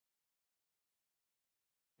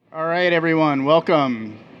All right, everyone,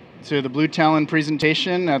 welcome to the BlueTalon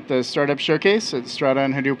presentation at the Startup Showcase at Strata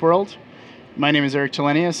and Hadoop World. My name is Eric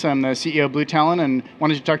Telenius. I'm the CEO of BlueTalon and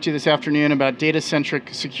wanted to talk to you this afternoon about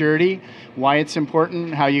data-centric security, why it's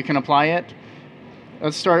important, how you can apply it.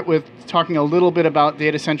 Let's start with talking a little bit about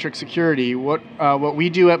data-centric security. What we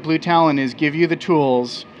do at BlueTalon is give you the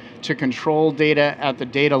tools to control data at the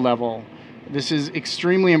data level. This is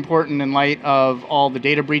extremely important in light of all the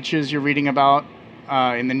data breaches you're reading about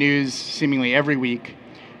in the news seemingly every week,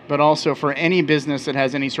 but also for any business that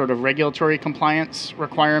has any sort of regulatory compliance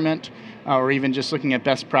requirement, or even just looking at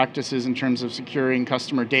best practices in terms of securing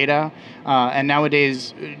customer data. And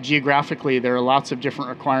nowadays, geographically, there are lots of different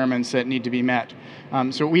requirements that need to be met.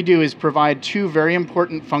 So what we do is provide two very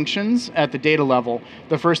important functions at the data level.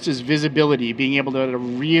 The first is visibility, being able to have a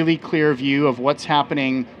really clear view of what's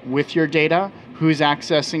happening with your data, who's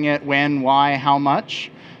accessing it, when, why, how much.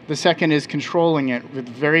 The second is controlling it with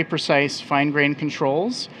very precise, fine-grained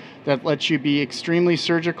controls that lets you be extremely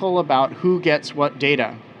surgical about who gets what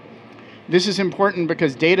data. This is important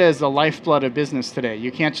because data is the lifeblood of business today.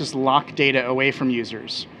 You can't just lock data away from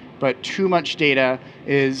users, but too much data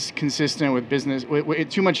is consistent with business.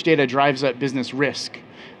 Too much data drives up business risk.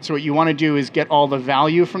 So what you want to do is get all the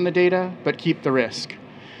value from the data, but keep the risk.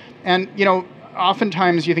 And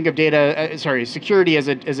oftentimes you think of security as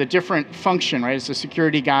a different function, right? It's the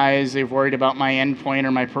security guys, they've worried about my endpoint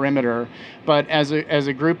or my perimeter. But as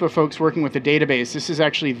a group of folks working with the database, this is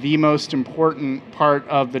actually the most important part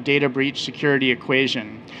of the data breach security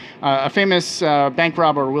equation. A famous bank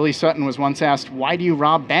robber, Willie Sutton, was once asked, "Why do you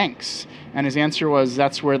rob banks?" And his answer was,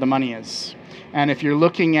 "That's where the money is." And if you're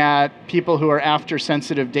looking at people who are after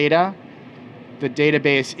sensitive data, the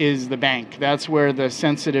database is the bank. That's where the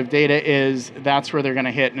sensitive data is. That's where they're going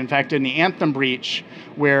to hit. And in fact, in the Anthem breach,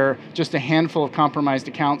 where just a handful of compromised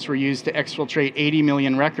accounts were used to exfiltrate 80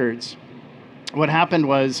 million records, what happened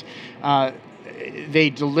was they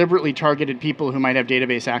deliberately targeted people who might have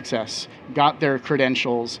database access, got their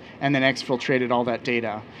credentials, and then exfiltrated all that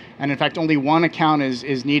data. And in fact, only one account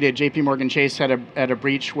is needed. JP Morgan Chase had a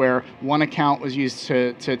breach where one account was used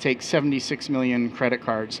to take 76 million credit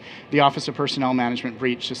cards. The Office of Personnel Management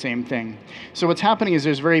breach, the same thing. So what's happening is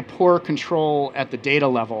there's very poor control at the data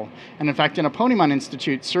level. And in fact, in a Ponemon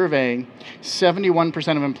Institute survey,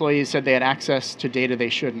 71% of employees said they had access to data they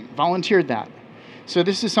shouldn't, volunteered that. So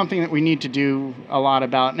this is something that we need to do a lot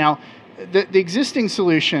about. Now, the existing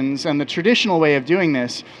solutions and the traditional way of doing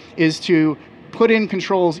this is to put in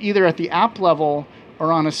controls either at the app level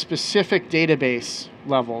or on a specific database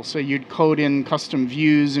level. So you'd code in custom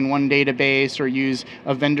views in one database or use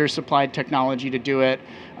a vendor-supplied technology to do it.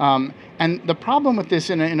 And the problem with this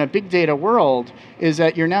in a big data world is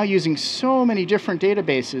that you're now using so many different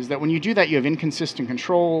databases that when you do that, you have inconsistent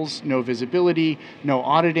controls, no visibility, no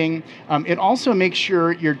auditing. It also makes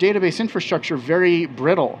your database infrastructure very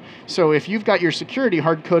brittle. So if you've got your security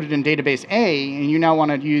hard-coded in database A and you now want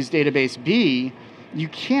to use database B, you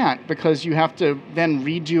can't because you have to then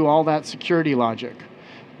redo all that security logic.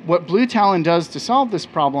 What BlueTalon does to solve this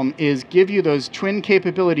problem is give you those twin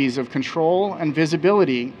capabilities of control and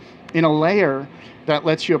visibility in a layer that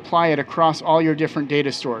lets you apply it across all your different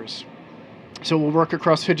data stores. So we'll work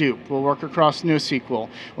across Hadoop, we'll work across NoSQL,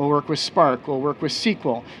 we'll work with Spark, we'll work with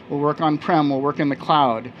SQL, we'll work on-prem, we'll work in the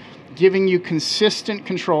cloud, giving you consistent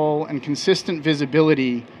control and consistent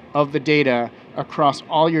visibility of the data across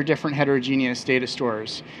all your different heterogeneous data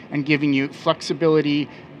stores and giving you flexibility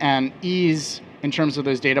and ease in terms of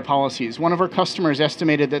those data policies. One of our customers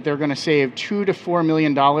estimated that they're going to save $2 to $4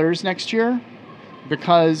 million next year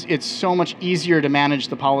because it's so much easier to manage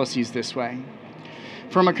the policies this way.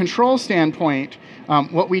 From a control standpoint,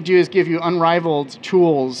 what we do is give you unrivaled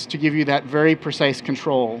tools to give you that very precise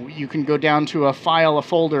control. You can go down to a file, a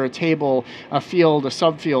folder, a table, a field, a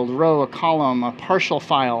subfield, a row, a column, a partial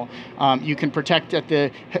file. You can protect at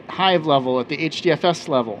the Hive level, at the HDFS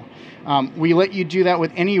level. We let you do that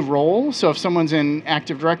with any role. So if someone's in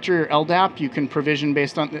Active Directory or LDAP, you can provision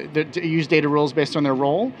based on, use data rules based on their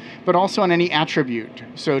role, but also on any attribute.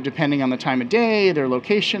 So depending on the time of day, their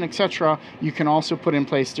location, etc., you can also put in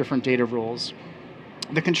place different data rules.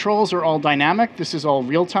 The controls are all dynamic. This is all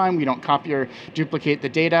real time. We don't copy or duplicate the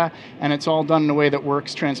data, and it's all done in a way that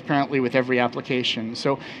works transparently with every application.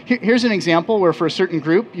 So here's an example where for a certain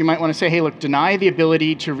group, you might want to say, hey, look, deny the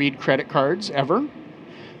ability to read credit cards ever.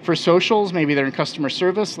 For socials, maybe they're in customer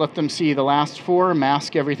service, let them see the last four,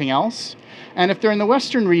 mask everything else. And if they're in the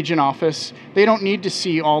Western region office, they don't need to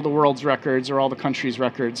see all the world's records or all the country's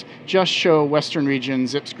records. Just show Western region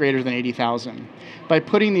zips greater than 80,000. By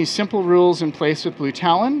putting these simple rules in place with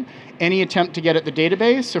BlueTalon, Any attempt to get at the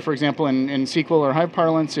database, so for example in SQL or Hive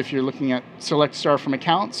parlance, if you're looking at select star from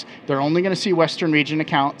accounts, they're only going to see Western region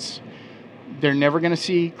accounts. They're never going to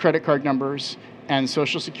see credit card numbers, and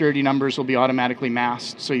social security numbers will be automatically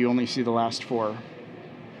masked, so you only see the last 4.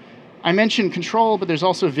 I mentioned control, but there's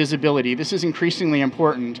also visibility. This is increasingly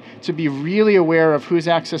important to be really aware of who's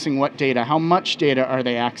accessing what data, how much data are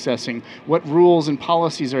they accessing, what rules and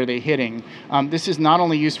policies are they hitting. This is not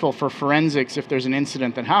only useful for forensics if there's an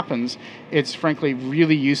incident that happens, it's frankly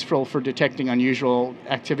really useful for detecting unusual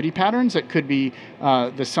activity patterns that could be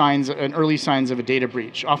early signs of a data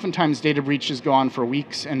breach. Oftentimes data breaches go on for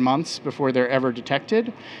weeks and months before they're ever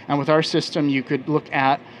detected, and with our system you could look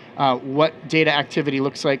at what data activity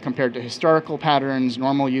looks like compared to historical patterns,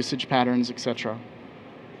 normal usage patterns, etc.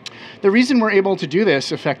 The reason we're able to do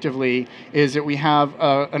this effectively is that we have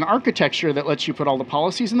an architecture that lets you put all the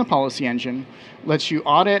policies in the policy engine, lets you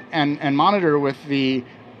audit and monitor with the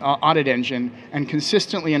audit engine, and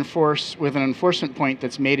consistently enforce with an enforcement point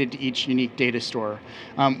that's mated to each unique data store.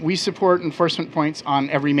 We support enforcement points on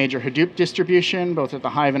every major Hadoop distribution, both at the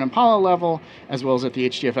Hive and Impala level, as well as at the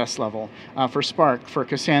HDFS level, for Spark, for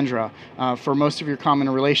Cassandra, for most of your common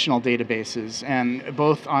relational databases, and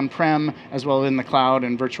both on-prem as well as in the cloud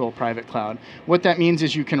and virtual private cloud. What that means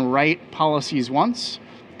is you can write policies once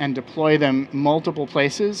and deploy them multiple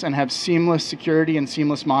places and have seamless security and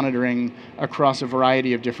seamless monitoring across a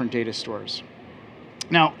variety of different data stores.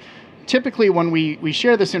 Now, typically when we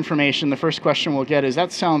share this information, the first question we'll get is,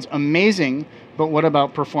 that sounds amazing, but what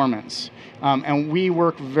about performance? And we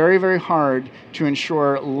work very, very hard to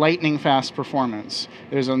ensure lightning fast performance.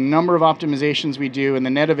 There's a number of optimizations we do, and the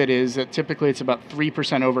net of it is that typically it's about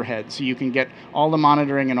 3% overhead, so you can get all the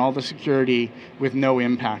monitoring and all the security with no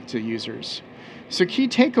impact to users. So key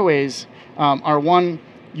takeaways are, one,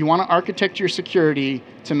 you want to architect your security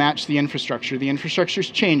to match the infrastructure. The infrastructure is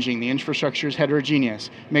changing. The infrastructure is heterogeneous.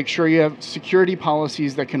 Make sure you have security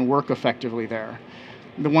policies that can work effectively there.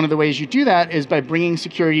 One of the ways you do that is by bringing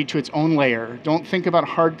security to its own layer. Don't think about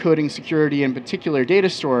hard-coding security in particular data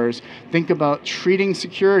stores. Think about treating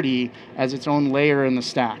security as its own layer in the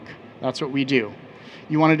stack. That's what we do.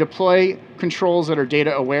 You want to deploy controls that are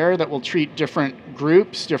data aware, that will treat different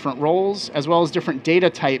groups, different roles, as well as different data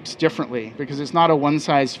types differently, because it's not a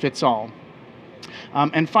one-size-fits-all.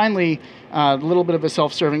 And finally, a little bit of a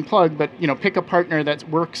self-serving plug, but pick a partner that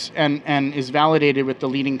works and is validated with the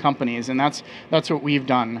leading companies, and that's what we've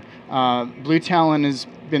done. BlueTalon has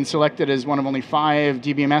been selected as one of only 5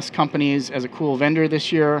 DBMS companies as a cool vendor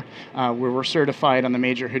this year, where we're certified on the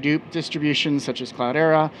major Hadoop distributions such as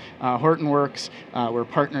Cloudera, Hortonworks. We're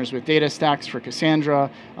partners with DataStax for Cassandra,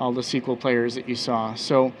 all the SQL players that you saw.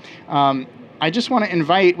 So I just want to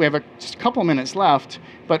invite, we have just a couple minutes left,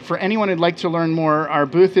 but for anyone who'd like to learn more, our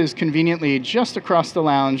booth is conveniently just across the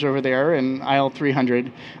lounge over there in aisle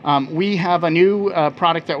 300. We have a new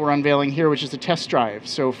product that we're unveiling here, which is a test drive.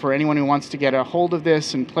 So for anyone who wants to get a hold of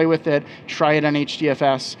this and play with it, try it on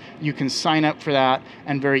HDFS, you can sign up for that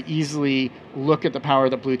and very easily look at the power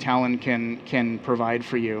that BlueTalon can provide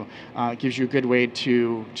for you. It gives you a good way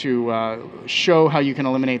to show how you can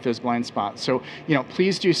eliminate those blind spots. So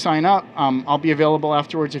please do sign up. I'll be available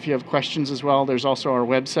afterwards if you have questions as well. There's also our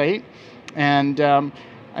website. And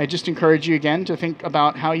I just encourage you again to think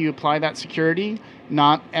about how you apply that security,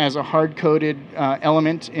 not as a hard-coded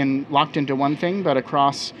element locked into one thing, but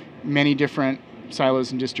across many different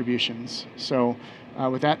silos and distributions. So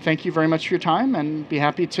with that, thank you very much for your time, and be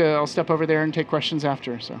happy I'll step over there and take questions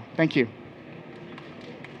after. So thank you.